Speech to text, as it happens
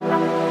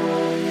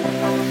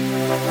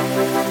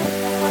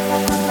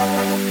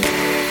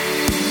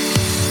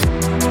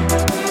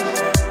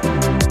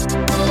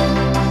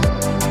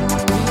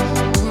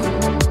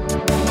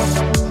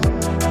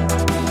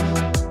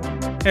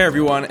Hey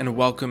everyone, and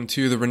welcome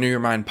to the Renew Your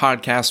Mind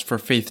podcast for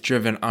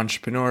faith-driven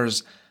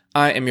entrepreneurs.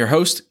 I am your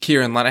host,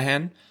 Kieran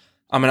Lenahan.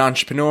 I'm an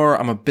entrepreneur,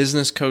 I'm a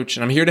business coach,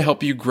 and I'm here to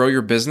help you grow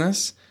your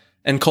business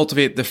and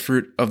cultivate the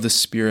fruit of the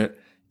Spirit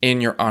in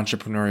your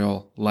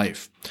entrepreneurial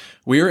life.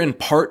 We are in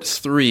part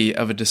 3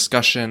 of a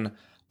discussion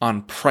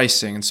on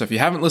pricing. And so if you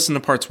haven't listened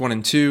to parts 1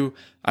 and 2,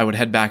 I would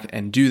head back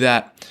and do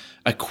that.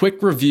 A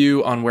quick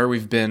review on where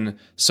we've been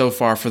so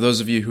far for those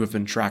of you who have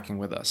been tracking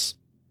with us.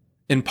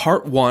 In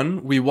part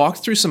 1, we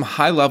walked through some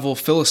high-level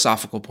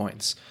philosophical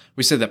points.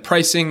 We said that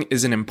pricing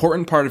is an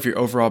important part of your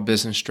overall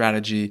business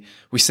strategy.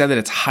 We said that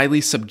it's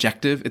highly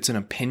subjective, it's an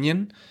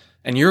opinion,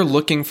 and you're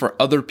looking for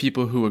other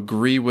people who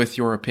agree with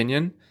your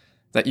opinion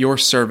that your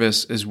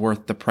service is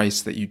worth the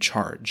price that you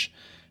charge.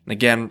 And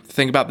again,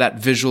 think about that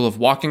visual of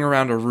walking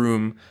around a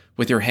room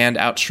with your hand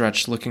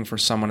outstretched looking for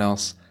someone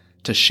else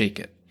to shake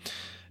it.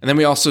 And then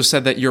we also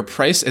said that your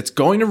price, it's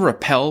going to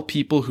repel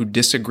people who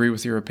disagree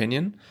with your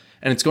opinion,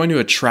 and it's going to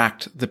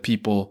attract the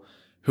people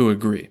who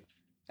agree.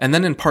 And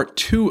then in part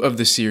 2 of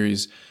the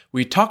series,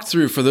 we talked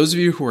through, for those of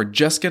you who are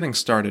just getting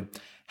started,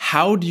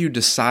 how do you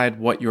decide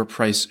what your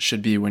price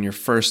should be when you're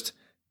first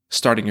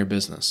starting your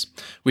business?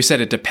 We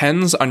said it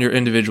depends on your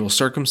individual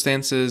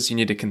circumstances. You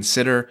need to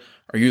consider,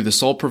 are you the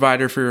sole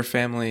provider for your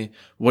family?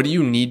 What do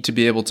you need to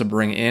be able to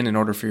bring in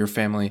order for your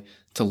family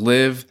to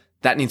live?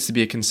 That needs to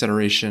be a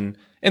consideration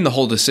in the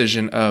whole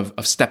decision of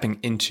stepping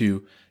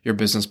into your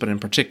business, but in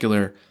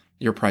particular,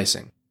 your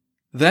pricing.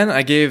 Then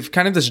I gave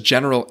kind of this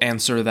general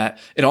answer that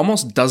it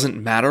almost doesn't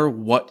matter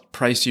what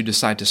price you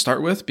decide to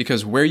start with,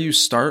 because where you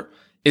start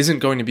isn't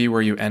going to be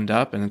where you end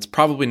up, and it's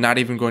probably not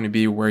even going to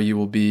be where you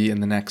will be in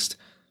the next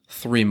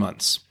 3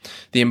 months.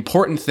 The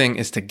important thing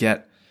is to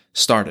get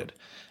started.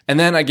 And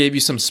then I gave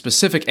you some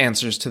specific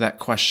answers to that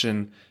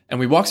question, and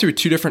we walked through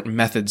 2 different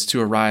methods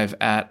to arrive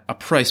at a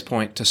price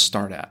point to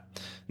start at.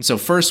 And so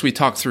first, we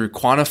talked through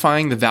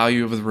quantifying the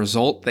value of the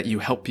result that you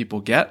help people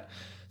get.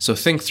 So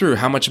think through,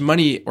 how much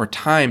money or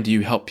time do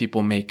you help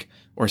people make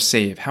or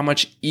save? How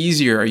much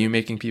easier are you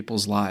making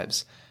people's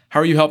lives?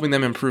 How are you helping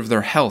them improve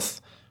their health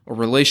or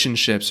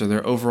relationships or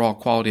their overall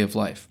quality of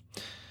life?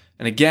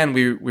 And again,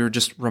 we were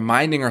just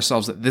reminding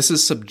ourselves that this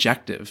is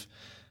subjective,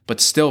 but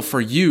still for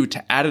you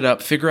to add it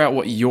up, figure out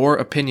what your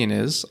opinion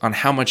is on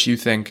how much you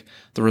think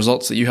the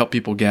results that you help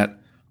people get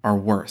are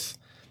worth.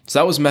 So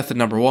that was method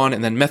number 1.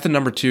 And then method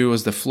number 2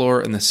 was the floor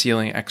and the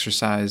ceiling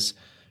exercise,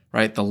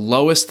 right? The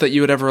lowest that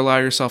you would ever allow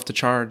yourself to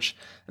charge,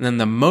 and then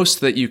the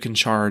most that you can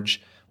charge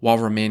while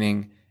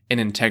remaining in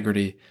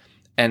integrity.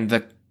 And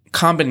the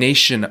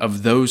combination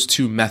of those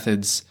 2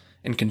 methods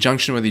in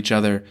conjunction with each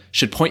other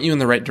should point you in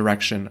the right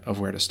direction of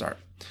where to start.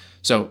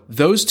 So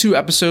those 2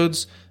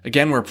 episodes,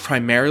 again, were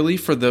primarily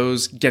for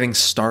those getting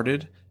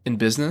started in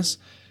business.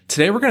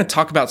 Today, we're going to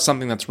talk about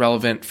something that's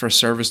relevant for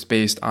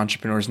service-based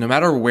entrepreneurs, no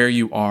matter where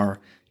you are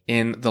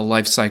in the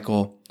life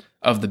cycle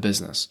of the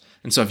business.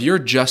 And so if you're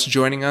just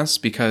joining us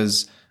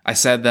because I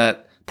said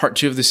that part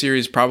 2 of the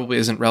series probably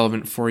isn't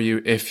relevant for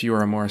you if you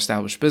are a more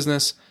established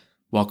business,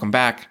 welcome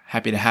back.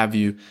 Happy to have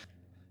you.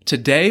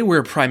 Today,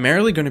 we're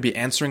primarily going to be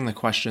answering the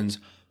questions,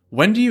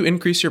 when do you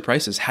increase your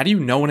prices? How do you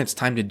know when it's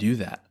time to do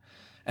that?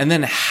 And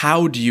then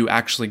how do you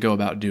actually go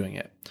about doing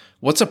it?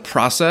 What's a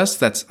process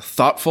that's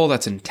thoughtful,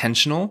 that's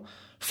intentional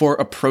for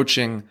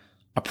approaching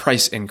a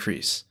price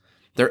increase?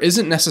 There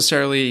isn't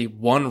necessarily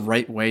one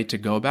right way to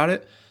go about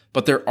it,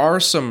 but there are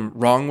some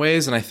wrong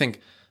ways. And I think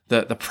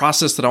the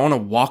process that I want to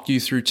walk you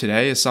through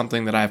today is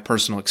something that I have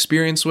personal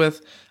experience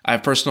with. I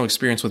have personal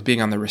experience with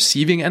being on the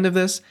receiving end of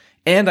this,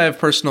 and I have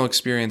personal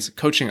experience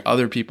coaching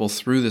other people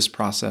through this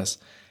process,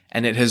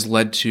 and it has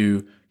led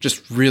to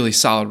just really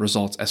solid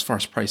results as far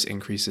as price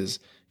increases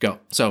go.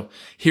 So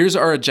here's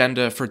our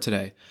agenda for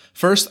today.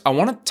 First, I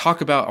want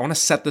to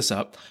set this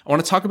up. I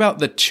want to talk about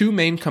the 2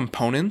 main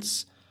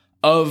components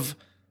of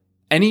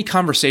any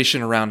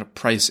conversation around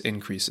price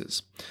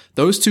increases.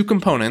 Those 2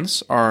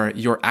 components are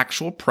your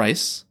actual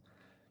price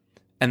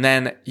and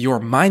then your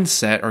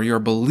mindset or your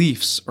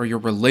beliefs or your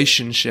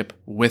relationship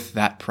with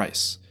that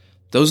price.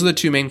 Those are the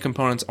 2 main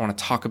components. I want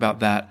to talk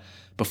about that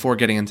before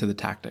getting into the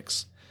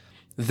tactics.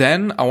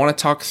 Then I want to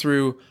talk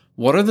through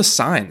what are the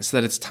signs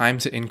that it's time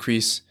to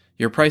increase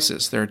your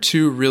prices. There are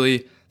 2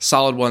 really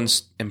solid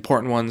ones,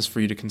 important ones for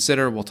you to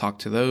consider. We'll talk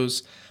to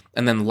those.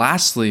 And then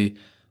lastly,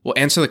 we'll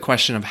answer the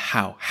question of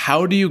how.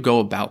 How do you go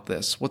about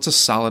this? What's a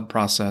solid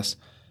process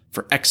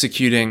for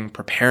executing,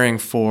 preparing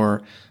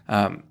for,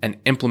 and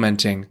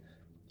implementing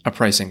a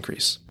price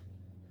increase?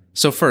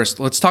 So first,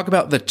 let's talk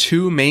about the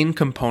 2 main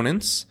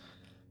components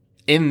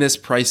in this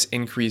price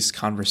increase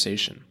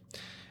conversation.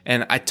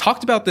 And I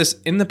talked about this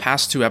in the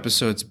past 2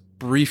 episodes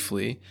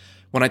briefly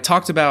when I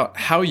talked about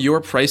how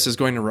your price is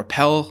going to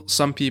repel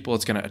some people,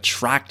 it's going to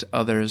attract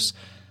others.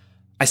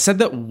 I said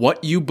that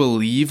what you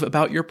believe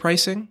about your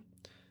pricing,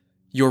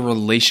 your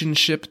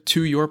relationship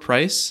to your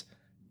price,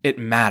 it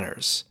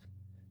matters.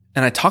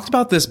 And I talked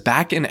about this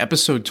back in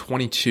episode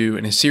 22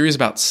 in a series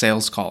about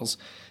sales calls.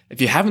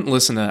 If you haven't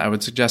listened to that, I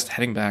would suggest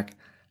heading back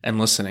and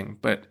listening.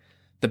 But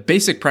the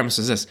basic premise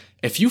is this: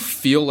 if you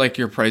feel like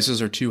your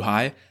prices are too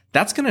high,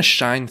 that's going to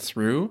shine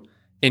through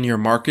in your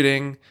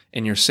marketing,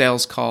 in your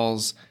sales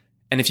calls.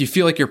 And if you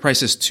feel like your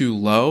price is too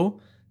low,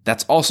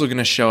 that's also going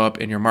to show up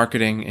in your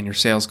marketing, in your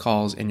sales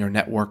calls, in your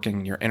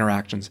networking, your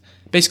interactions.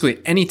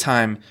 Basically,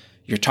 anytime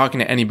you're talking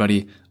to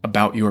anybody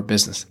about your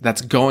business,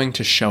 that's going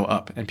to show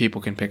up and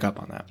people can pick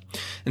up on that.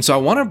 And so I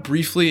want to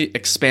briefly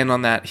expand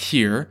on that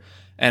here.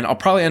 And I'll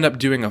probably end up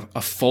doing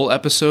a full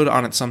episode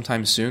on it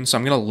sometime soon. So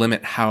I'm going to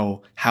limit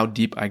how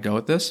deep I go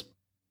with this.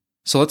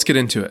 So let's get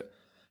into it.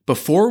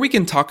 Before we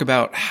can talk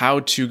about how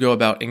to go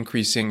about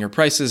increasing your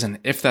prices and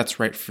if that's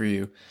right for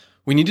you,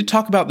 we need to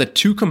talk about the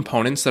two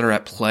components that are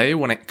at play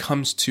when it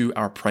comes to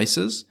our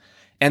prices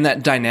and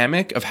that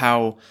dynamic of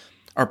how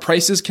our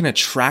prices can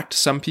attract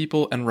some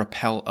people and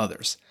repel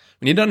others.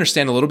 We need to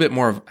understand a little bit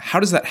more of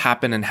how does that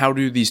happen and how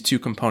do these two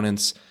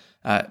components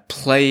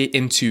play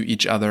into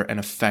each other and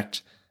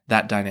affect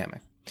that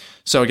dynamic.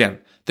 So again,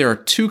 there are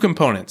two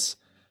components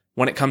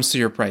when it comes to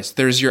your price.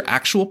 There's your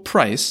actual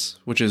price,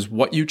 which is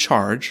what you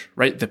charge,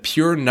 right? The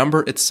pure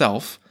number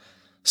itself.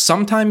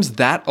 Sometimes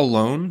that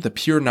alone, the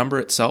pure number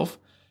itself,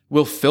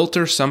 will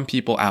filter some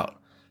people out.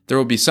 There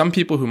will be some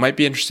people who might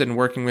be interested in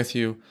working with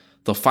you.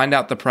 They'll find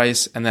out the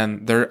price and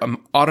then they're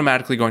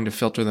automatically going to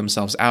filter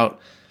themselves out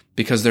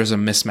because there's a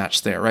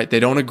mismatch there, right? They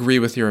don't agree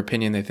with your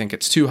opinion. They think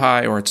it's too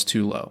high or it's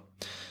too low.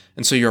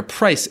 And so your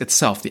price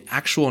itself, the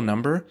actual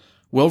number,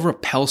 will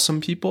repel some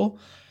people,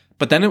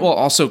 but then it will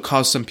also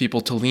cause some people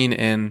to lean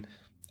in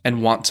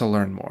and want to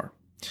learn more.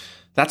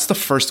 That's the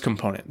first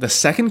component. The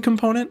second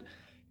component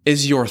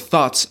is your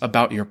thoughts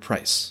about your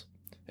price.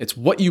 It's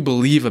what you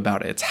believe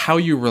about it. It's how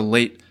you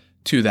relate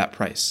to that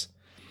price.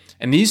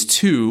 And these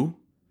two,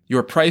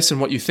 your price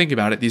and what you think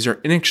about it, these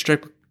are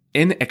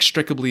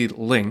inextricably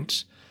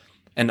linked.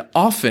 And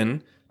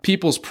often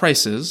people's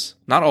prices,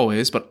 not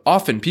always, but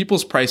often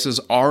people's prices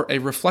are a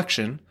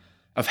reflection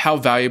of how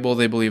valuable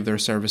they believe their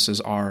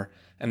services are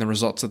and the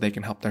results that they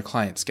can help their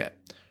clients get,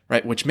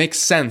 right? Which makes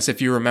sense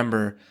if you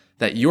remember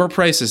that your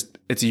price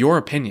it's your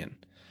opinion.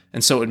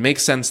 And so it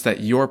makes sense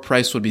that your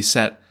price would be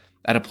set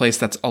at a place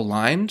that's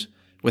aligned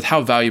with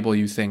how valuable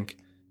you think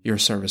your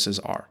services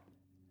are.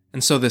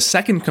 And so the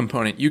second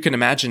component, you can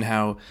imagine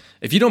how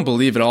if you don't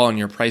believe at all in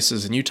your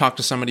prices and you talk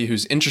to somebody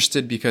who's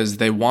interested because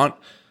they want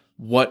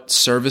what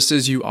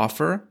services you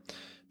offer,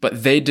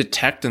 but they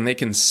detect and they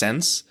can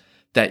sense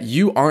that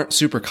you aren't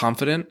super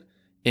confident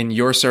in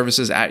your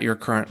services at your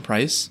current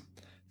price,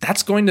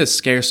 that's going to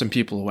scare some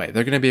people away.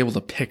 They're going to be able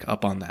to pick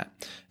up on that.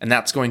 And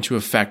that's going to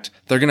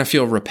they're going to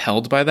feel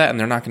repelled by that and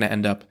they're not going to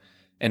end up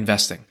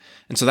investing.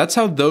 And so that's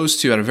how those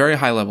two, at a very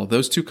high level,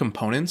 those two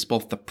components,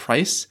 both the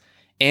price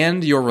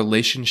and your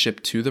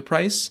relationship to the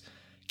price,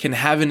 can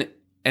have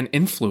an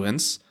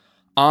influence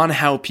on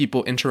how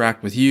people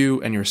interact with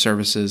you and your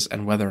services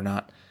and whether or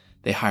not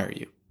they hire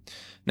you.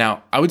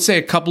 Now, I would say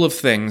a couple of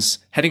things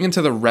heading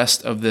into the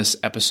rest of this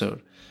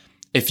episode.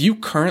 If you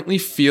currently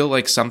feel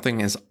like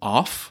something is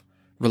off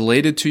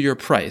related to your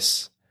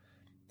price,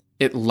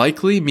 it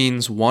likely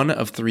means one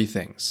of three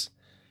things.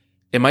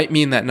 It might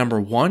mean that number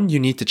one, you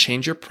need to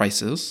change your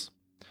prices.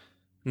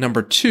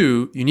 Number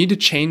two, you need to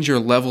change your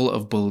level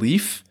of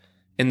belief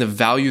in the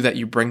value that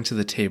you bring to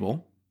the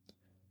table.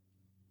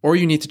 Or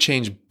you need to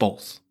change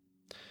both.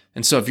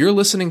 And so if you're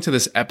listening to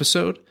this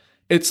episode,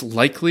 it's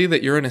likely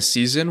that you're in a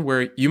season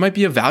where you might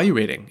be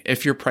evaluating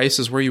if your price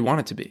is where you want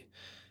it to be.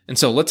 And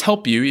so let's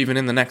help you, even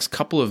in the next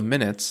couple of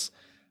minutes,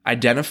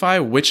 identify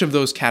which of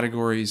those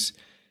categories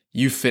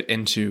you fit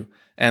into.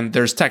 And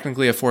there's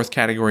technically a fourth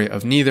category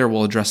of neither.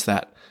 We'll address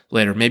that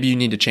later. Maybe you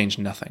need to change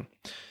nothing.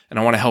 And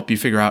I want to help you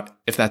figure out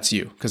if that's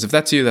you. Because if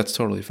that's you, that's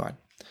totally fine.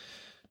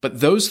 But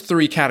those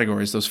three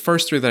categories, those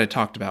first three that I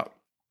talked about,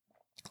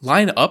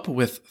 line up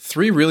with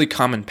three really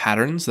common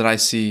patterns that I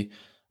see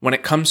when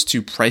it comes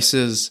to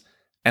prices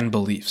and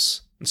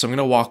beliefs. And so I'm going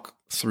to walk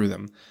through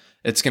them.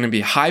 It's going to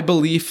be high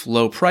belief,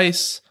 low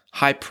price,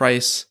 high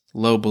price,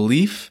 low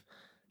belief,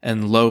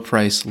 and low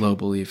price, low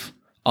belief.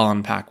 I'll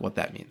unpack what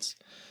that means.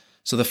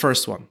 So the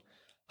first one,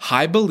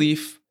 high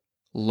belief,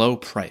 low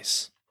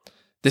price.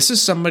 This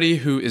is somebody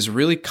who is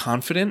really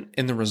confident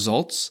in the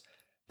results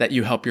that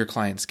you help your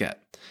clients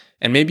get.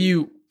 And maybe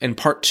you, in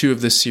part 2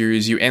 of this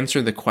series, you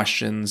answered the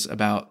questions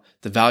about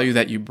the value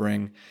that you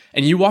bring,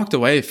 and you walked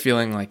away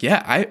feeling like,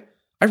 yeah,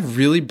 I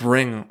really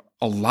bring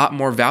a lot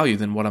more value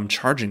than what I'm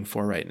charging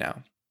for right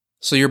now.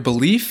 So your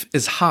belief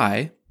is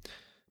high,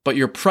 but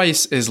your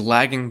price is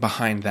lagging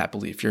behind that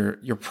belief.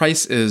 Your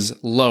price is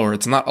lower.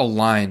 It's not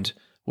aligned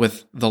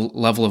with the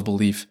level of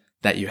belief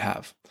that you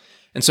have.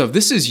 And so if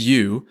this is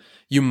you,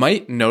 you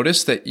might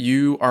notice that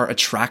you are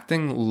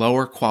attracting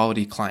lower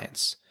quality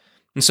clients.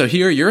 And so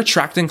here you're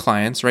attracting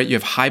clients, right? You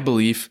have high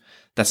belief.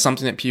 That's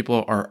something that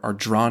people are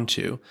drawn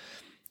to.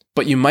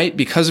 But you might,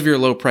 because of your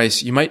low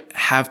price, you might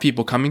have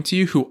people coming to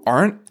you who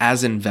aren't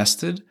as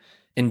invested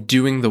in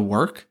doing the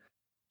work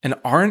and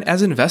aren't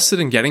as invested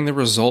in getting the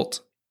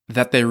result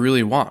that they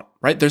really want,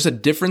 right? There's a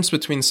difference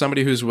between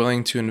somebody who's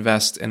willing to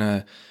invest in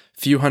a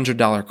few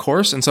 $100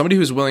 course and somebody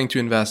who's willing to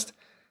invest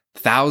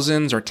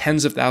thousands or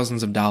tens of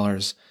thousands of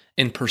dollars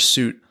in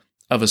pursuit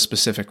of a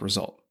specific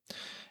result.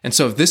 And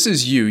so if this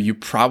is you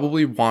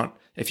probably want,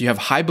 if you have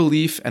high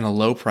belief and a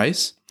low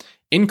price,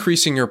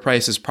 increasing your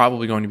price is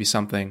probably going to be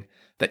something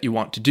that you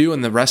want to do.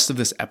 And the rest of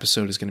this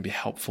episode is going to be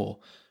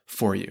helpful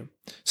for you.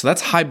 So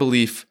that's high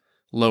belief,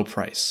 low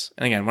price.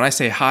 And again, when I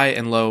say high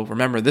and low,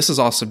 remember, this is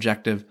all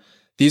subjective.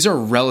 These are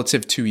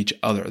relative to each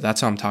other.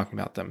 That's how I'm talking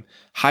about them.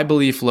 High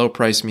belief, low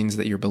price means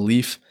that your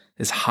belief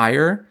is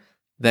higher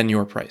than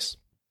your price.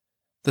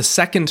 The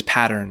second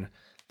pattern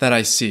that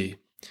I see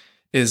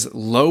is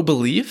low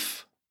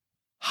belief,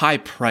 high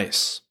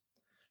price,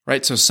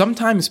 right? So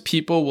sometimes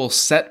people will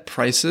set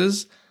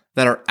prices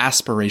that are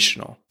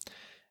aspirational,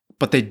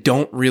 but they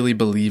don't really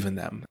believe in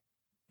them.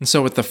 And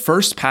so with the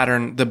first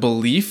pattern, the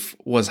belief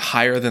was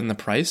higher than the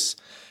price,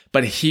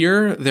 but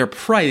here their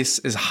price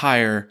is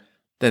higher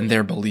than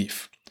their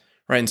belief,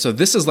 right? And so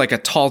this is like a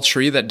tall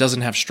tree that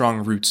doesn't have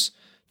strong roots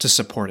to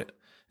support it.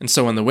 And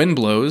so when the wind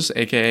blows,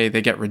 aka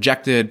they get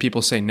rejected,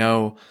 people say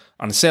no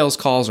on sales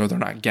calls or they're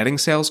not getting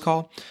sales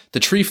call, the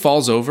tree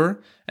falls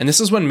over. And this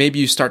is when maybe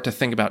you start to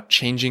think about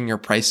changing your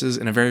prices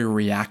in a very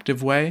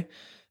reactive way.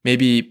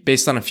 Maybe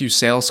based on a few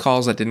sales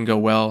calls that didn't go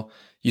well,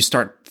 you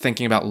start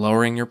thinking about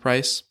lowering your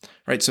price,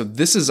 right? So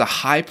this is a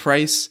high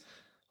price,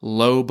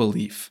 low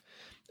belief.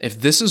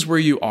 If this is where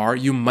you are,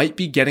 you might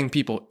be getting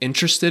people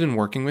interested in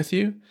working with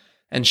you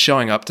and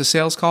showing up to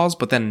sales calls,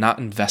 but then not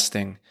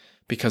investing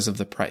because of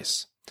the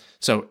price.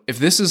 So if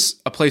this is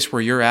a place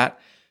where you're at,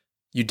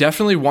 you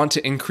definitely want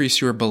to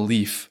increase your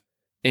belief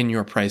in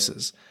your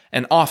prices.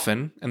 And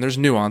often, and there's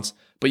nuance,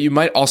 but you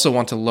might also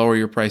want to lower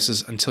your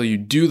prices until you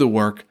do the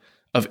work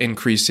of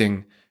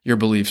increasing your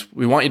beliefs.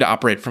 We want you to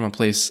operate from a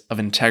place of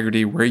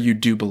integrity where you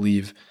do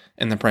believe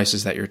in the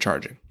prices that you're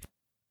charging.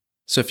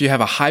 So if you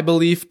have a high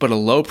belief but a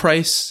low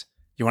price,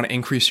 you want to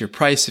increase your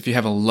price. If you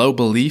have a low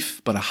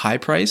belief but a high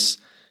price,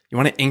 you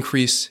want to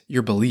increase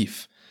your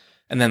belief.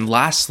 And then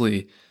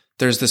lastly,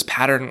 there's this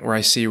pattern where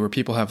I see where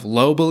people have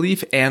low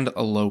belief and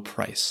a low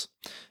price.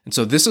 And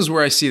so this is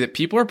where I see that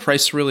people are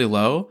priced really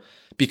low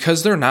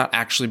because they're not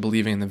actually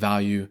believing in the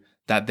value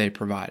that they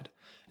provide.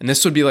 And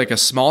this would be like a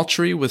small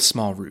tree with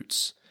small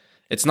roots.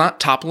 It's not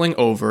toppling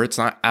over. It's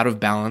not out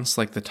of balance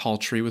like the tall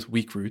tree with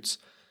weak roots,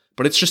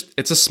 but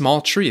it's a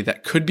small tree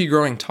that could be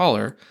growing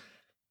taller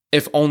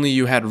if only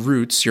you had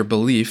roots, your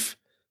belief,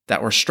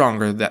 that were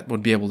stronger that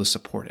would be able to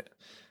support it.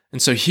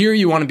 And so here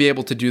you want to be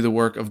able to do the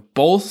work of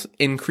both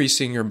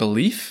increasing your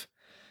belief,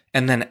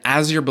 and then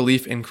as your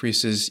belief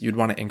increases, you'd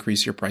want to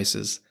increase your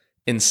prices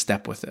in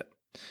step with it.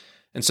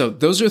 And so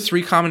those are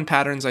 3 common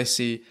patterns I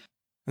see.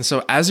 And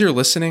so as you're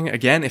listening,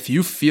 again, if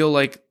you feel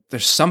like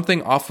there's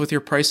something off with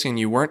your pricing and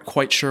you weren't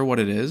quite sure what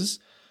it is,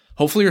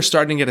 hopefully you're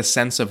starting to get a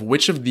sense of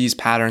which of these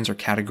patterns or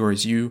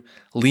categories you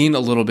lean a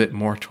little bit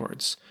more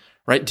towards,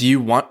 right? Do you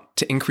want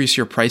to increase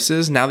your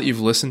prices now that you've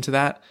listened to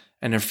that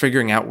and are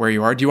figuring out where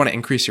you are? Do you want to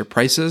increase your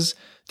prices?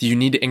 Do you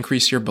need to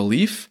increase your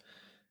belief?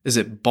 Is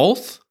it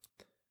both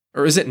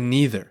or is it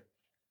neither?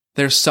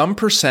 There's some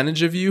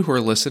percentage of you who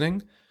are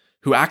listening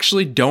who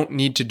actually don't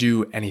need to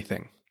do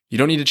anything. You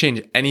don't need to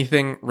change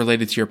anything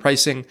related to your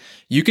pricing.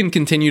 You can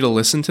continue to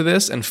listen to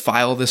this and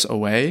file this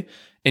away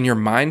in your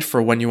mind for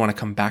when you want to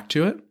come back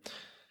to it,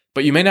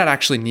 but you may not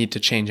actually need to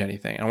change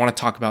anything. I want to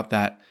talk about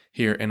that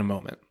here in a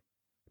moment.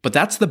 But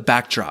that's the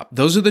backdrop.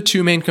 Those are the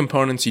 2 main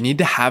components you need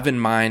to have in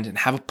mind and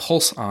have a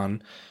pulse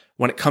on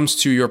when it comes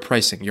to your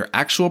pricing, your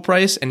actual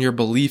price and your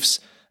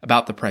beliefs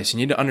about the price. You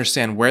need to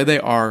understand where they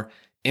are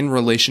in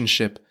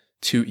relationship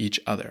to each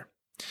other.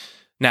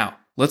 Now,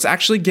 let's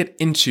actually get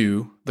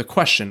into the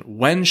question,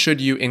 when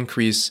should you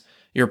increase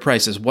your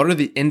prices? What are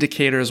the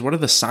indicators? What are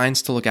the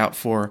signs to look out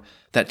for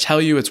that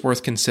tell you it's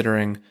worth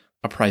considering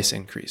a price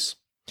increase?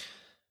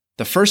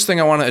 The first thing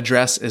I want to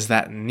address is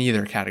that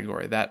neither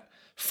category, that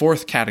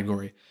 4th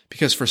category,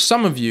 because for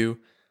some of you,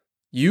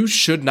 you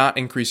should not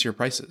increase your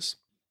prices.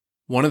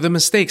 One of the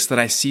mistakes that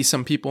I see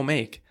some people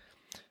make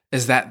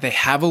is that they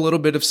have a little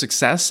bit of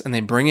success and they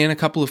bring in a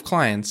couple of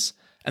clients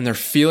and they're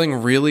feeling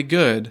really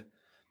good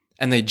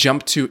and they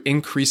jump to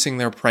increasing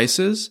their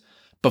prices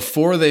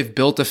before they've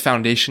built a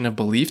foundation of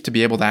belief to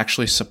be able to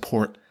actually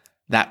support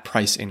that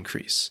price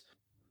increase.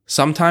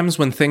 Sometimes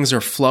when things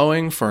are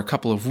flowing for a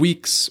couple of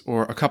weeks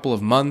or a couple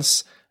of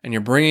months and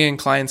you're bringing in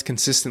clients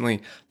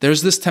consistently,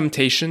 there's this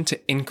temptation to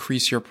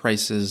increase your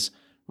prices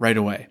right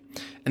away.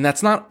 And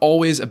that's not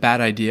always a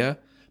bad idea,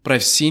 but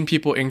I've seen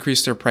people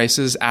increase their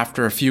prices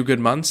after a few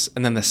good months,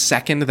 and then the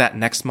second that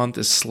next month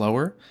is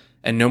slower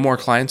and no more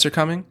clients are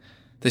coming,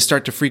 they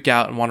start to freak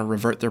out and want to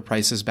revert their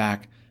prices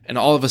back. And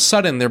all of a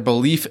sudden, their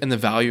belief in the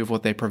value of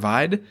what they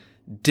provide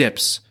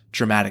dips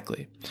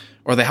dramatically.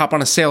 Or they hop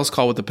on a sales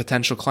call with a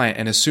potential client,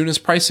 and as soon as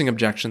pricing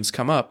objections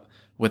come up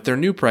with their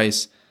new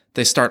price,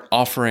 they start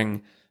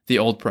offering the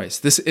old price.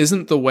 This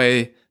isn't the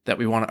way that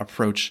we want to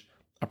approach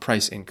a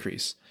price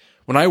increase.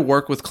 When I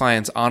work with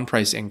clients on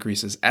price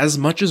increases, as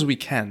much as we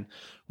can,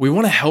 we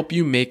want to help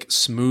you make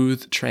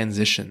smooth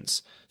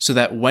transitions so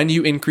that when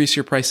you increase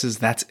your prices,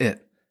 that's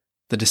it.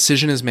 The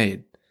decision is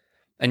made.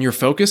 And your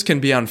focus can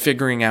be on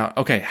figuring out,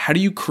 okay, how do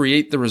you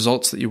create the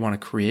results that you want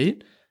to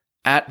create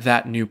at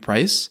that new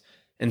price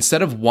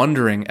instead of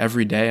wondering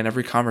every day in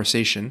every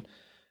conversation,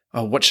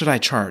 oh, what should I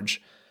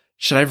charge?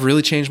 Should I have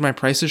really changed my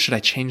prices? Should I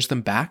change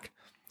them back?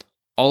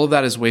 All of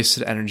that is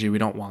wasted energy. We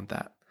don't want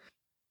that.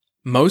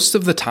 Most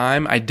of the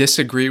time, I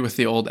disagree with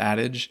the old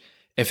adage,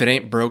 if it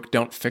ain't broke,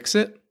 don't fix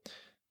it.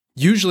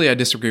 Usually I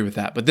disagree with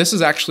that, but this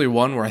is actually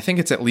one where I think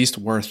it's at least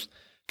worth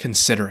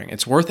considering.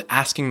 It's worth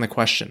asking the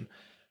question,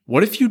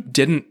 what if you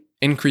didn't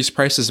increase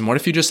prices, and what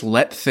if you just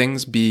let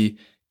things be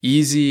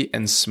easy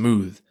and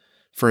smooth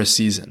for a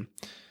season?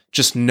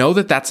 Just know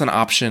that that's an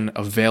option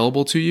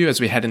available to you as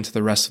we head into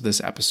the rest of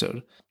this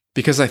episode.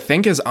 Because I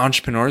think as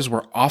entrepreneurs,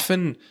 we're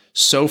often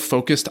so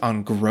focused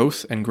on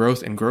growth and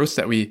growth and growth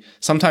that we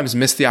sometimes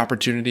miss the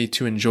opportunity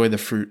to enjoy the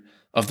fruit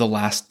of the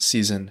last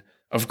season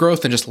of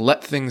growth and just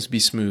let things be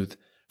smooth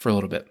for a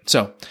little bit.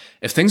 So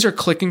if things are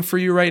clicking for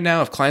you right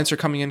now, if clients are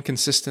coming in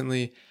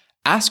consistently,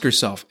 ask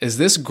yourself, is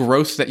this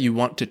growth that you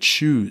want to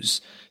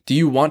choose? Do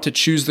you want to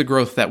choose the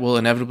growth that will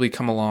inevitably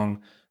come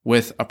along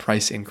with a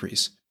price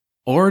increase?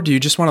 Or do you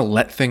just want to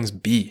let things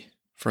be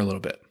for a little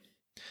bit?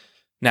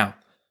 Now,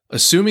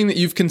 assuming that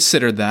you've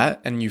considered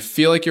that and you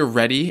feel like you're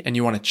ready and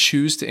you want to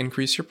choose to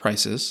increase your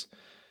prices,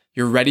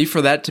 you're ready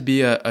for that to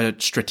be a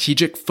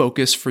strategic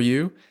focus for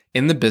you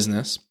in the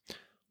business,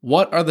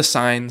 what are the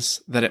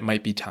signs that it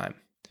might be time?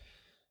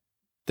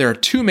 There are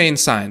two main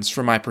signs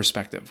from my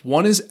perspective.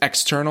 One is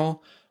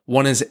external,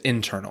 one is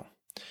internal.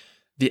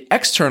 The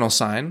external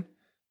sign,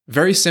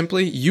 very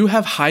simply, you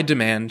have high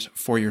demand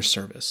for your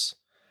service.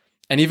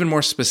 And even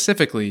more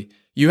specifically,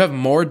 you have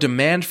more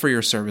demand for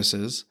your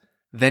services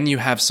than you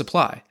have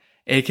supply,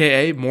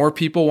 aka more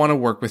people want to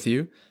work with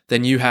you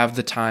than you have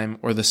the time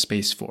or the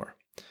space for.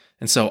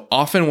 And so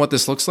often what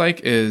this looks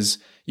like is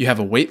you have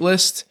a wait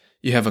list,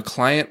 you have a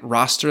client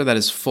roster that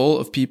is full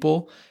of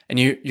people, and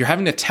you're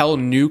having to tell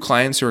new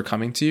clients who are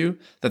coming to you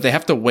that they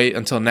have to wait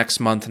until next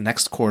month,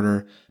 next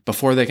quarter,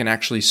 before they can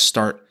actually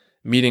start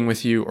meeting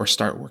with you or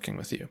start working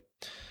with you.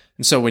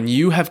 And so when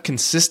you have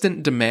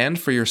consistent demand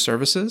for your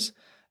services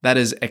that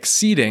is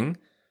exceeding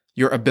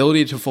your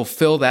ability to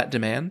fulfill that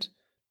demand,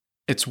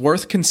 it's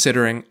worth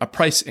considering a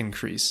price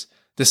increase.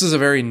 This is a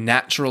very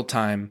natural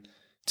time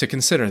to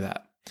consider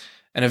that.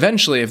 And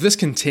eventually, if this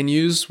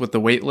continues with the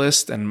wait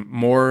list and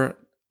more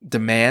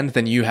demand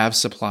than you have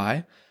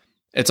supply,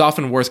 it's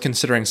often worth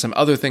considering some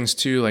other things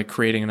too, like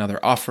creating another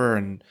offer.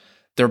 And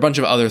there are a bunch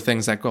of other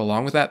things that go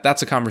along with that.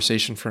 That's a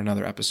conversation for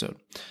another episode.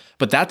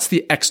 But that's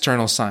the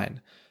external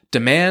sign.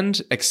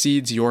 Demand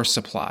exceeds your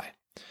supply.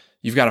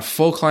 You've got a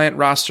full client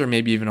roster,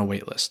 maybe even a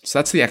wait list. So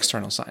that's the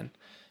external sign.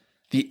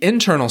 The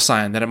internal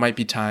sign that it might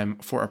be time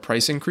for a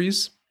price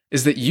increase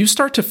is that you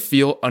start to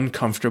feel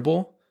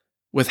uncomfortable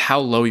with how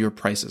low your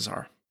prices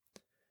are.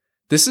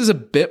 This is a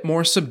bit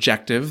more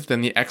subjective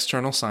than the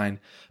external sign,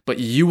 but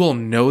you will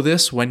know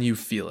this when you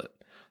feel it.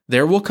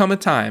 There will come a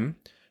time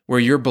where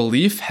your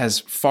belief has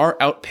far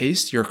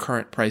outpaced your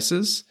current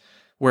prices,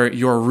 where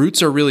your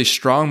roots are really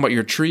strong, but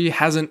your tree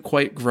hasn't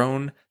quite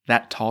grown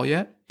that tall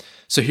yet.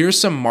 So here's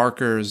some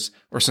markers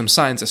or some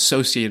signs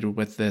associated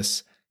with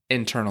this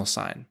internal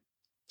sign.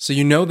 So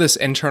you know this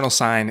internal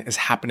sign is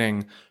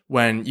happening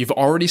when you've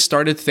already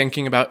started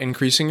thinking about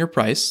increasing your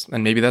price,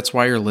 and maybe that's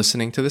why you're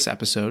listening to this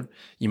episode.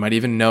 You might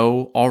even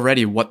know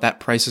already what that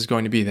price is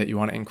going to be that you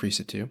want to increase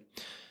it to.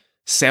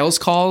 Sales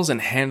calls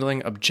and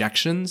handling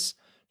objections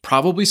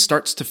probably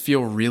starts to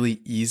feel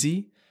really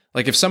easy.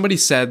 Like if somebody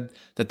said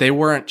that they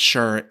weren't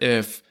sure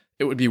if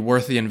it would be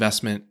worth the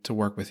investment to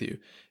work with you,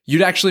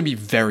 you'd actually be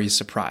very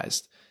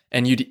surprised,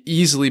 and you'd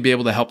easily be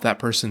able to help that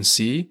person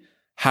see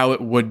how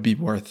it would be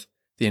worth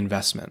the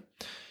investment.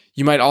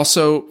 You might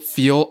also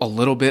feel a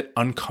little bit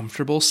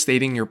uncomfortable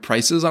stating your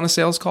prices on a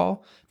sales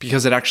call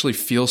because it actually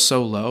feels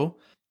so low.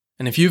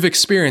 And if you've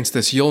experienced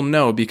this, you'll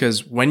know,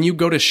 because when you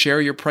go to share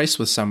your price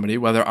with somebody,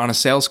 whether on a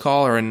sales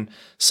call or in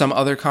some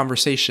other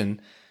conversation,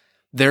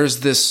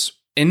 there's this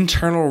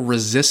internal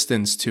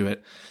resistance to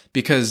it.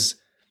 Because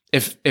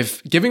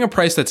if giving a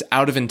price that's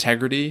out of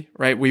integrity,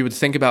 right, we would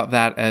think about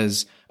that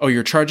as, oh,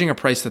 you're charging a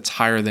price that's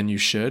higher than you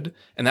should,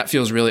 and that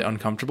feels really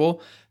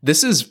uncomfortable.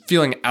 This is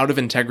feeling out of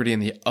integrity in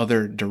the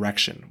other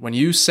direction. When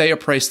you say a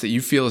price that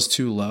you feel is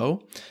too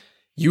low,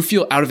 you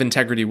feel out of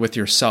integrity with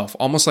yourself,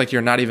 almost like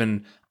you're not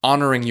even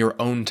honoring your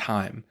own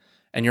time,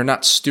 and you're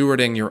not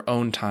stewarding your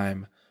own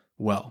time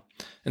well.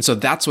 And so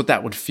that's what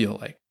that would feel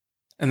like.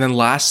 And then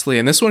lastly,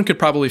 and this one could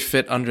probably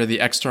fit under the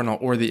external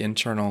or the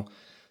internal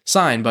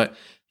sign, but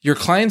your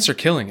clients are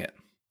killing it.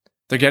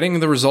 They're getting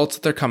the results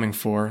that they're coming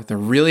for. They're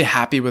really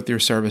happy with your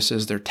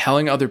services. They're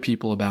telling other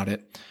people about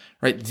it,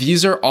 right?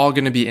 These are all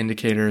going to be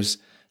indicators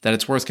that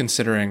it's worth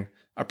considering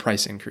a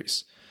price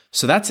increase.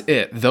 So that's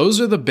it.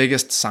 Those are the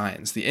biggest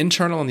signs, the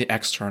internal and the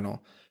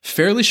external.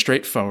 Fairly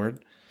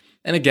straightforward.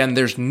 And again,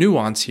 there's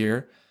nuance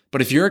here,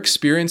 but if you're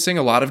experiencing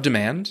a lot of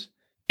demand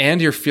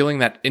and you're feeling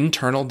that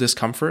internal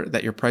discomfort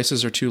that your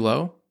prices are too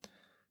low,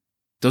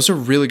 those are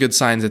really good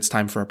signs it's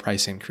time for a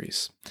price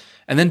increase.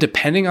 And then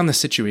depending on the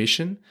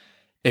situation,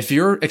 if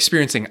you're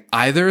experiencing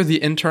either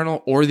the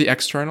internal or the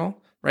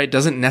external, right,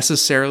 doesn't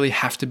necessarily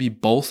have to be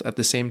both at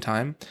the same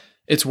time,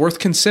 it's worth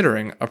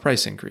considering a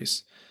price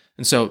increase.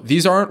 And so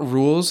these aren't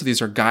rules,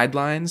 these are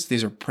guidelines,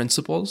 these are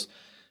principles.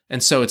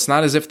 And so it's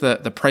not as if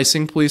the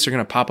pricing police are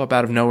going to pop up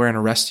out of nowhere and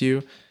arrest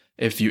you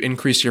if you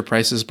increase your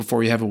prices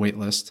before you have a wait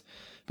list.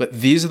 But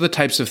these are the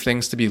types of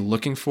things to be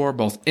looking for,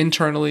 both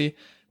internally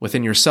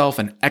within yourself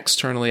and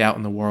externally out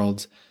in the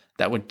world,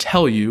 that would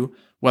tell you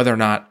whether or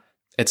not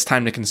it's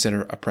time to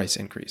consider a price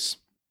increase.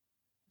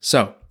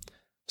 So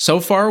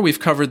far we've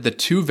covered the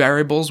two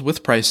variables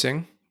with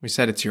pricing. We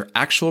said it's your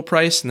actual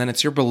price and then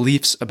it's your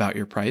beliefs about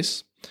your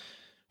price.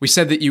 We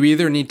said that you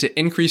either need to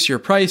increase your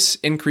price,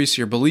 increase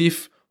your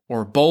belief,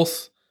 or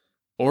both,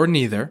 or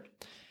neither.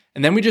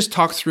 And then we just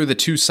talked through the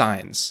two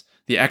signs.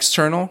 The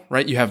external,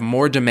 right? You have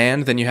more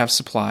demand than you have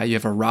supply. You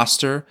have a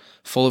roster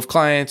full of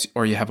clients,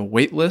 or you have a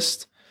wait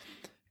list,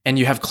 and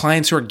you have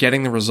clients who are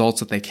getting the results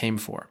that they came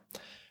for.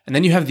 And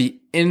then you have the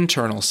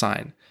internal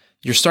sign.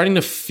 You're starting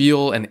to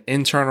feel an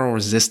internal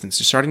resistance.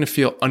 You're starting to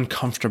feel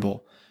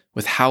uncomfortable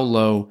with how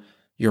low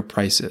your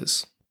price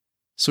is.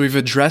 So we've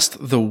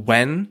addressed the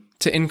when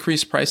to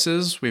increase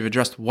prices. We've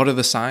addressed what are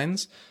the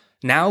signs.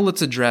 Now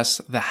let's address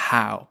the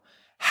how.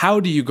 How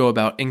do you go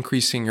about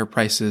increasing your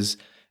prices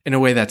in a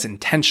way that's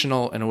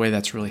intentional, in a way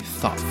that's really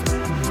thoughtful?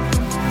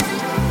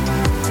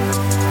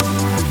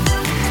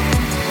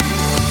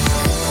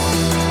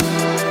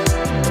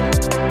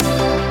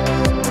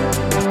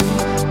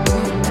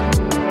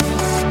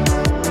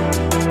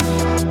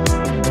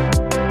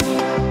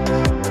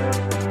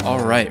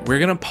 All right, we're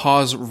going to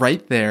pause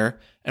right there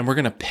and we're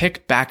going to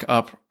pick back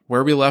up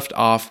where we left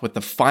off with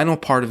the final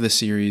part of the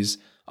series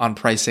on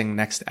pricing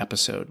next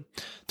episode.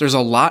 There's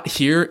a lot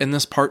here in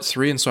this part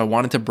 3, and so I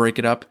wanted to break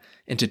it up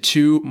into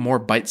 2 more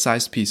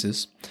bite-sized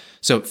pieces.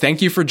 So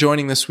thank you for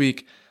joining this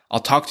week. I'll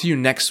talk to you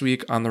next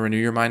week on the Renew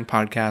Your Mind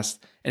podcast.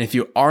 And if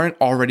you aren't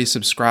already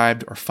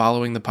subscribed or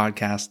following the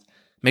podcast,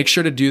 make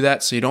sure to do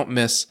that so you don't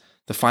miss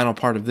the final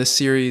part of this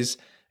series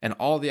and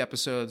all the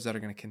episodes that are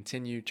going to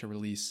continue to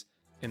release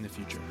in the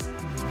future.